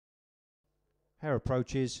Hare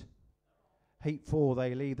approaches. Heat 4,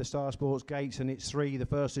 they leave the Star Sports gates, and it's 3, the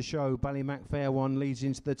first to show. Ballymac Fairone leads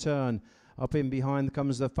into the turn. Up in behind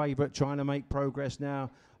comes the favourite, trying to make progress now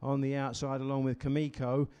on the outside along with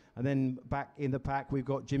Kamiko. And then back in the pack we've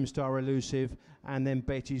got Jim Star Elusive, and then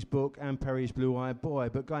Betty's Book and Perry's Blue Eyed Boy.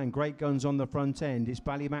 But going great guns on the front end. It's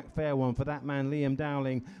Ballymac Fairone for that man Liam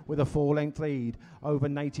Dowling with a 4-length lead over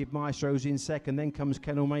Native Maestros in second. Then comes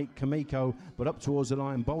Kennelmate Kamiko, but up towards the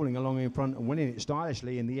line, bowling along in front and winning it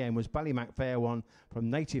stylishly in the end was Ballymac Fairone from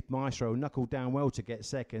Native Maestro. Knuckled down well to get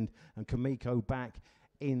second, and Kamiko back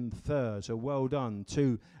in third. So well done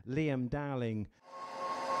to Liam Dowling.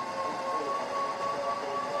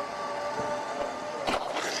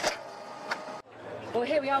 Well,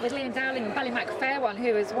 here we are with Liam Dowling and Ballymac Fairone,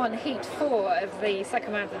 who has won Heat 4 of the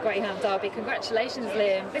second round of the Greyhound Derby. Congratulations,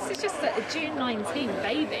 Liam. This is just a June 19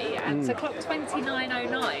 baby, and to clock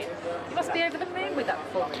 29.09. You must be over the moon with that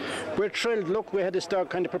performance. We're thrilled. Look, we had this dog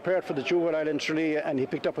kind of prepared for the juvenile in Tralee, and he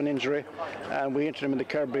picked up an injury, and we entered him in the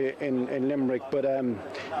Kirby in Limerick. But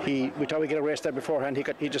we thought we'd get a race there beforehand.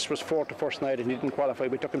 He just was fourth the first night, and he didn't qualify.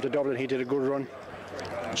 We took him to Dublin. He did a good run.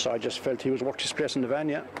 So I just felt he was worth his place in the van,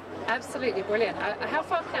 yeah. Absolutely brilliant. How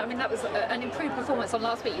far can I mean, that was an improved performance on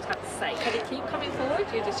last week, you'd have to say. Could it keep coming forward?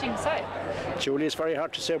 You'd assume so. Julie, it's very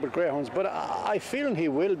hard to say with greyhounds, but I feel he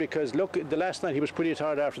will, because look, the last night he was pretty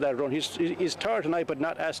tired after that run. He's tired tonight, but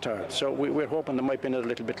not as tired. So we're hoping there might be another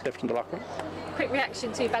little bit left in the locker. Quick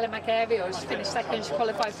reaction to Ballymac Ariel. She finished second, she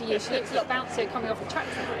qualified for you. She looks a lot bouncy coming off the track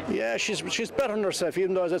tonight. Yeah, she's better on herself,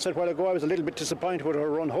 even though, as I said a while ago, I was a little bit disappointed with her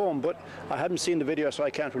run home, but I haven't seen the video, so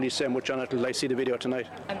I can't really say much on it until I see the video tonight.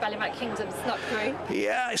 And Ballymac Kingdom snuck through?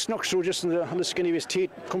 Yeah, he snuck through just on the skin of his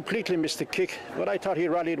teeth, completely missed the kick, but I thought he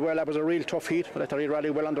rallied well. That was a real tough heat, but I thought he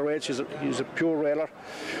rallied well on the rails. He's a pure railer.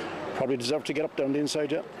 Probably deserved to get up there on the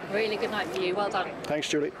inside, yeah. Really good night for you, well done. Thanks,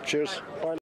 Julie. Cheers. Bye.